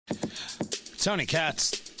Tony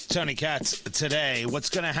Katz today.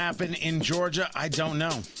 What's going to happen in Georgia? I don't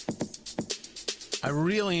know. I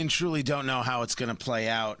really and truly don't know how it's going to play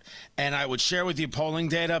out. And I would share with you polling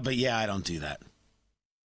data, but yeah, I don't do that.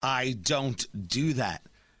 I don't do that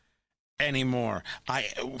anymore.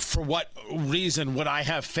 For what reason would I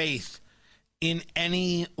have faith in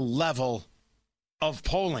any level of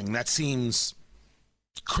polling? That seems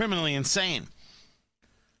criminally insane.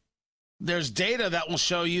 There's data that will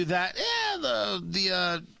show you that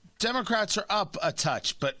the Democrats are up a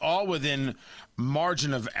touch, but all within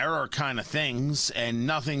margin of error kind of things, and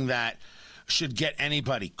nothing that should get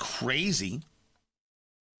anybody crazy,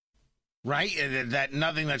 right? That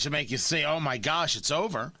nothing that should make you say, "Oh my gosh, it's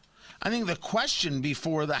over." I think the question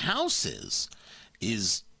before the House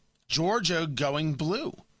is Georgia going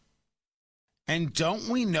blue? And don't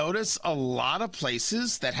we notice a lot of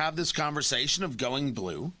places that have this conversation of going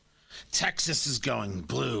blue? Texas is going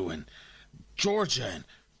blue, and Georgia, and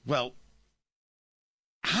well,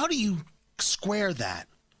 how do you square that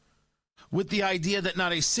with the idea that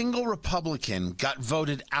not a single Republican got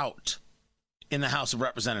voted out in the House of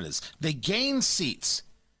Representatives? They gained seats.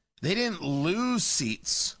 They didn't lose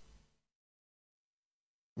seats,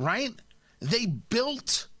 right? They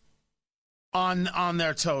built on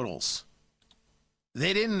their totals.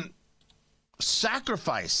 They didn't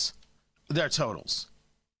sacrifice their totals.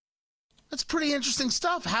 That's pretty interesting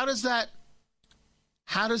stuff. How does that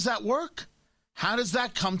work? How does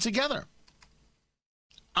that come together?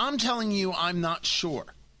 I'm telling you, I'm not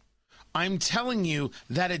sure. I'm telling you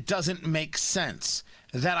that it doesn't make sense,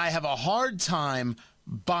 that I have a hard time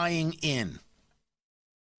buying in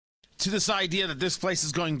to this idea that this place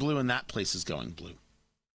is going blue and that place is going blue.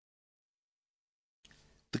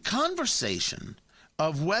 The conversation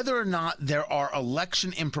of whether or not there are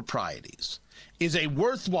election improprieties is a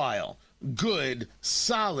worthwhile, good,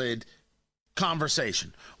 solid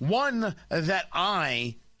conversation. One that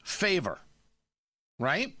I favor,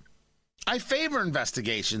 right? I favor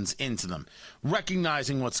investigations into them,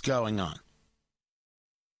 recognizing what's going on.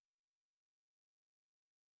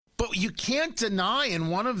 But you can't deny, in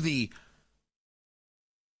one of the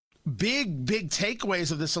big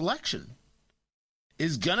takeaways of this election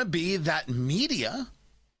is going to be that media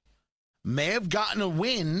may have gotten a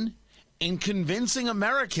win in convincing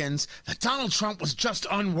Americans that Donald Trump was just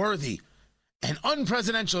unworthy and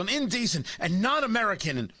unpresidential and indecent and not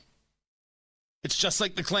American. And it's just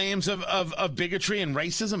like the claims of bigotry and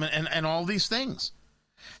racism and all these things.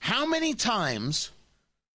 How many times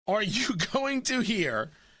are you going to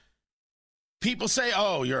hear people say,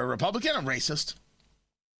 "Oh, you're a Republican, I'm racist"?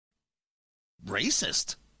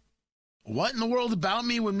 Racist? What in the world about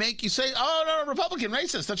me would make you say, "Oh, no, Republican,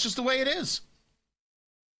 racist"? That's just the way it is.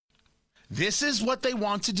 This is what they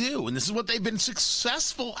want to do, and this is what they've been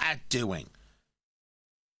successful at doing.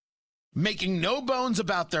 Making no bones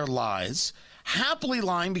about their lies, happily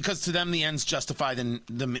lying because to them the ends justify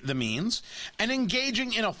the means, and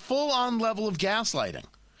engaging in a full-on level of gaslighting.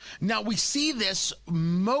 Now, we see this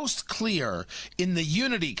most clear in the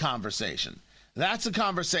unity conversation. That's a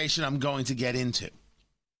conversation I'm going to get into.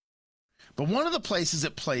 But one of the places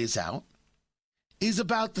it plays out is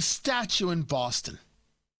about the statue in Boston.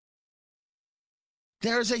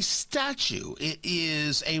 There's a statue. It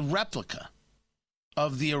is a replica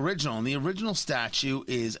of the original. And the original statue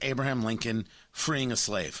is Abraham Lincoln freeing a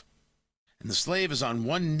slave. And the slave is on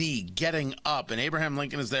one knee getting up, and Abraham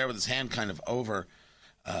Lincoln is there with his hand kind of over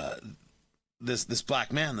this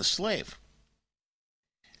black man, the slave.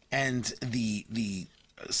 And the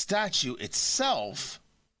statue itself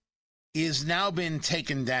is now been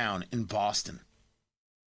taken down in Boston.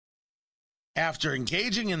 After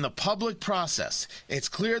engaging in the public process, it's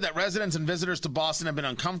clear that residents and visitors to Boston have been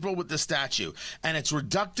uncomfortable with the statue and its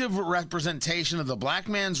reductive representation of the black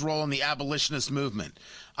man's role in the abolitionist movement.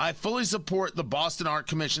 I fully support the Boston Art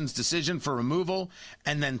Commission's decision for removal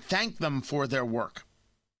and then thank them for their work.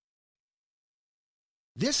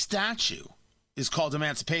 This statue is called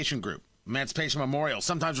Emancipation Memorial,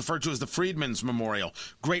 sometimes referred to as the Freedmen's Memorial.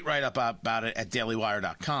 Great write-up about it at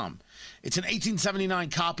dailywire.com. It's an 1879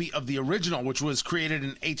 copy of the original, which was created in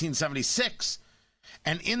 1876.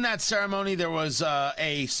 And in that ceremony, there was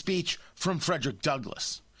a speech from Frederick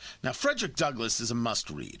Douglass. Now, Frederick Douglass is a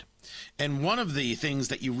must-read. And one of the things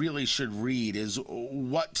that you really should read is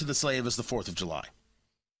What to the Slave is the 4th of July.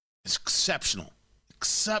 It's exceptional.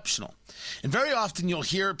 And very often you'll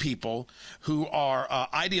hear people who are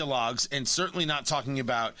ideologues, and certainly not talking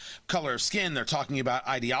about color of skin. They're talking about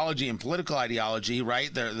ideology and political ideology,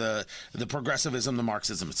 right? The progressivism, the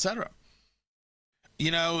Marxism, etc. You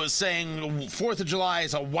know, saying 4th of July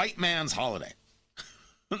is a white man's holiday.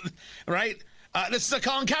 right? This is a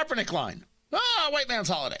Colin Kaepernick line. White man's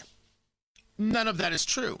holiday. None of that is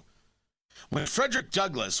true. When Frederick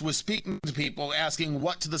Douglass was speaking to people asking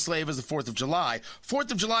what to the slave is the 4th of July,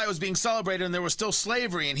 4th of July was being celebrated and there was still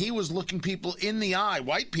slavery, and he was looking people in the eye,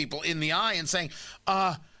 white people in the eye, and saying,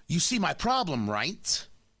 you see my problem, right?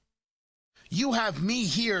 You have me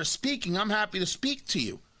here speaking. I'm happy to speak to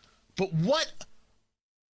you. But what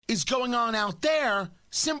is going on out there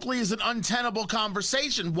simply is an untenable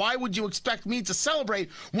conversation. Why would you expect me to celebrate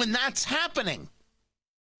when that's happening?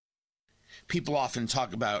 People often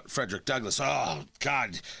talk about Frederick Douglass. Oh,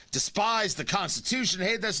 God, despise the Constitution,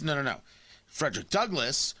 hate this. No. Frederick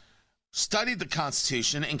Douglass studied the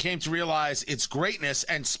Constitution and came to realize its greatness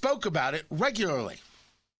and spoke about it regularly.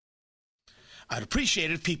 I'd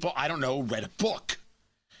appreciate it if people, read a book.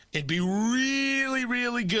 It'd be really,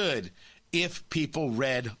 really good if people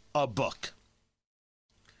read a book.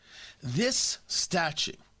 This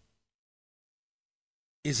statue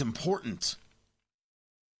is important.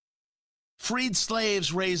 Freed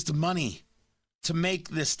slaves raised money to make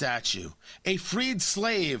this statue. A freed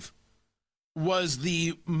slave was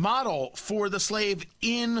the model for the slave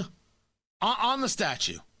on the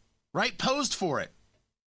statue, right? Posed for it.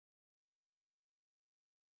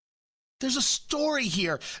 There's a story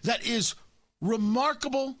here that is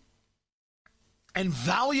remarkable and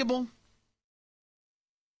valuable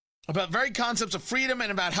about very concepts of freedom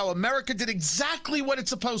and about how America did exactly what it's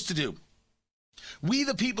supposed to do. We,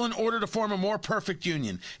 the people, in order to form a more perfect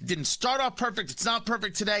union. It didn't start off perfect. It's not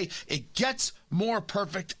perfect today. It gets more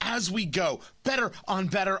perfect as we go. Better on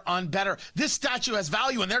better on better. This statue has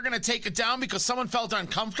value, and they're going to take it down because someone felt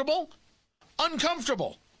uncomfortable?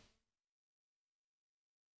 Uncomfortable.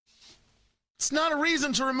 It's not a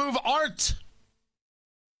reason to remove art.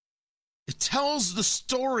 It tells the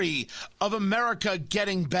story of America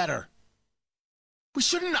getting better. We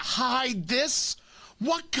shouldn't hide this.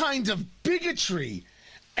 What kind of bigotry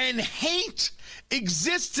and hate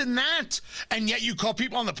exists in that? And yet you call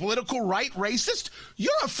people on the political right racist?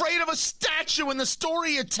 You're afraid of a statue and the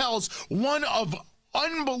story it tells, one of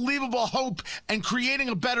unbelievable hope and creating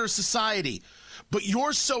a better society. But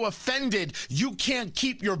you're so offended you can't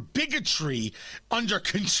keep your bigotry under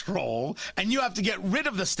control and you have to get rid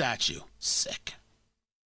of the statue. Sick.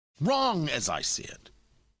 Wrong as I see it.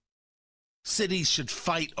 Cities should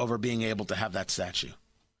fight over being able to have that statue.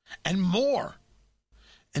 And more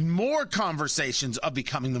conversations of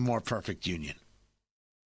becoming the more perfect union.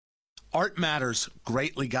 Art matters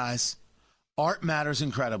greatly, guys. Art matters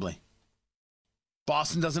incredibly.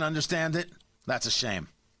 Boston doesn't understand it. That's a shame.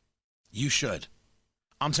 You should.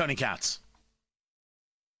 I'm Tony Katz.